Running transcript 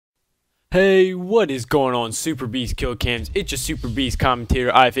Hey, what is going on, Super Beast Kill Cams? It's your Super Beast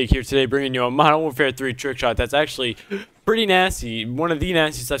commentator, iFake here today, bringing you a Modern Warfare 3 trick shot that's actually pretty nasty. One of the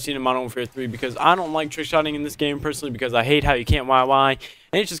nastiest I've seen in Modern Warfare 3 because I don't like trick shotting in this game personally because I hate how you can't YY,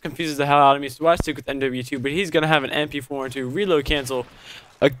 and it just confuses the hell out of me, so I stick with MW2, but he's going to have an MP4 and 2, reload cancel,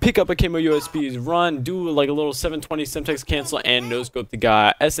 pick up a camo USBs, run, do like a little 720 Semtex cancel, and no scope the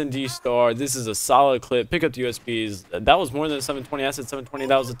guy. SND star. This is a solid clip. Pick up the USBs. That was more than a 720. I said 720.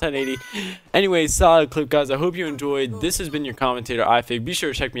 That was a 1080. Anyway, solid clip, guys. I hope you enjoyed. This has been your commentator, iFig. Be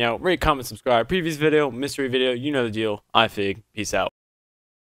sure to check me out. Rate, comment, subscribe. Previous video, mystery video. You know the deal. iFig. Peace out.